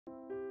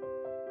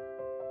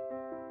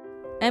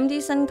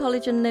MDSUN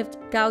Collagen Lift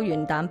膠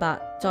原蛋白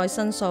再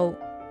生素，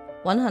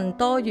蘊含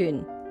多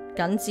元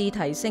緊緻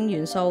提升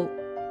元素，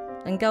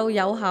能夠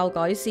有效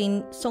改善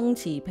鬆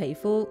弛皮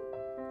膚，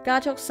加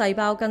速細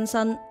胞更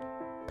新，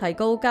提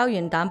高膠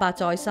原蛋白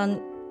再生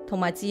同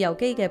埋自由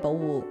基嘅保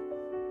護。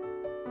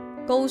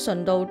高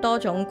純度多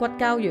種骨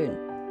膠原，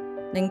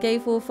令肌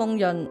膚豐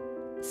潤、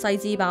細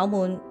緻飽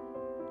滿，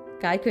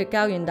解決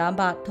膠原蛋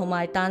白同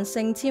埋彈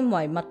性纖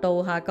維密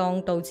度下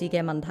降導致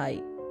嘅問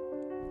題。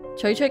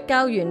取出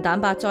膠原蛋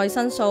白再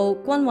生素，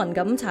均勻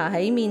咁搽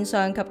喺面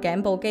上及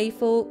頸部肌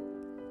膚，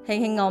輕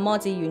輕按摩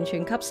至完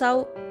全吸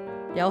收，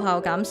有效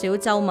減少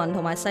皺紋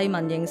同埋細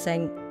紋形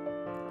成，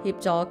協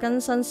助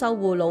更新修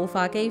護老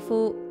化肌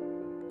膚，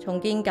重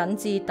建緊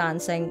緻彈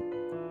性，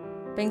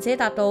並且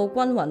達到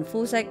均勻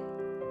膚色、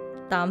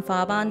淡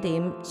化斑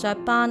點、雀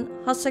斑、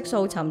黑色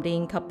素沉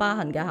澱及疤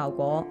痕嘅效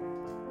果。